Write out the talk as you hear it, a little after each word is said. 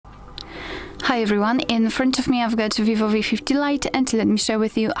Hi everyone, in front of me I've got VIVO V50 Lite and let me share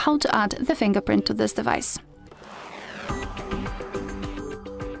with you how to add the fingerprint to this device.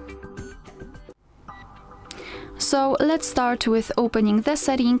 So let's start with opening the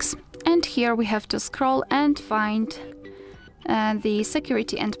settings, and here we have to scroll and find the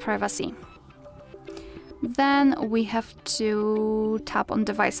security and privacy. Then we have to tap on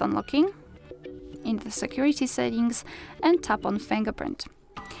device unlocking in the security settings and tap on fingerprint.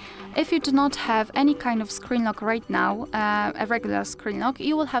 If you do not have any kind of screen lock right now, a regular screen lock,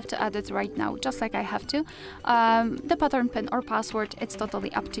 you will have to add it right now, just like I have to. The pattern pin or password, it's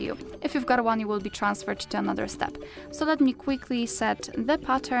totally up to you. If you've got one, you will be transferred to another step. So let me quickly set the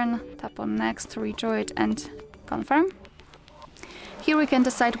pattern, tap on next, redraw it and confirm. Here we can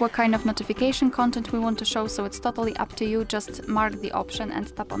decide what kind of notification content we want to show, so it's totally up to you. Just mark the option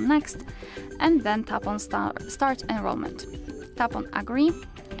and tap on next, and then tap on start enrollment. Tap on agree.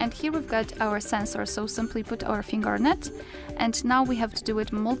 And here we've got our sensor, so simply put our finger on it, and now we have to do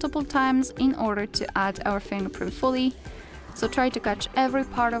it multiple times in order to add our fingerprint fully. So try to catch every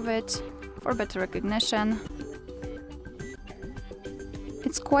part of it for better recognition.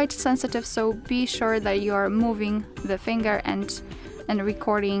 It's quite sensitive, so be sure that you are moving the finger and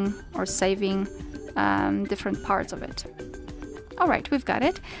recording or saving different parts of it. Alright, we've got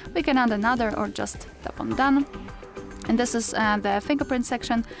it. We can add another or just tap on done. And this is the fingerprint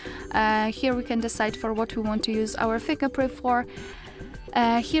section. Here we can decide for what we want to use our fingerprint for.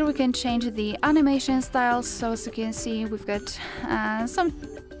 Here we can change the animation styles. So as you can see, we've got some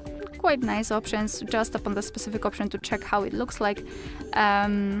quite nice options. Just tap on the specific option to check how it looks like.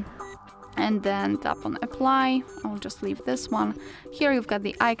 And then tap on apply. I'll just leave this one. Here you've got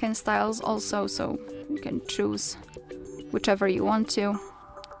the icon styles also, so you can choose whichever you want to.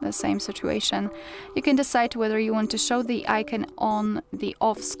 The same situation. You can decide whether you want to show the icon on the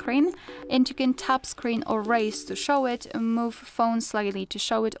off screen, and you can tap screen or raise to show it, move phone slightly to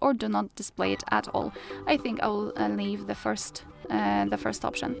show it, or do not display it at all. I think I will leave the first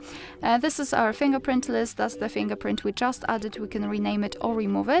option. This is our fingerprint list. That's the fingerprint we just added. We can rename it or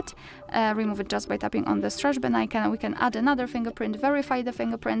remove it. Remove it just by tapping on the stretch bin icon. We can add another fingerprint, verify the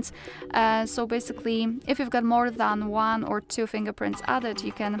fingerprints. So basically, if you've got more than one or two fingerprints added,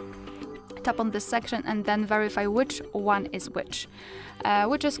 you can tap on this section and then verify which one is which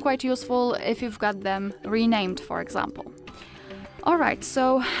is quite useful if you've got them renamed, for example. Alright,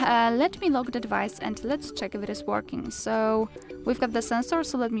 so let me lock the device and let's check if it is working. So we've got the sensor,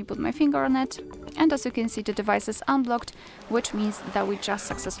 so let me put my finger on it, and as you can see the device is unblocked, which means that we just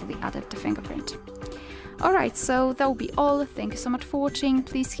successfully added the fingerprint. Alright, so that will be all. Thank you so much for watching.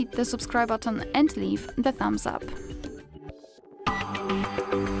 Please hit the subscribe button and leave the thumbs up.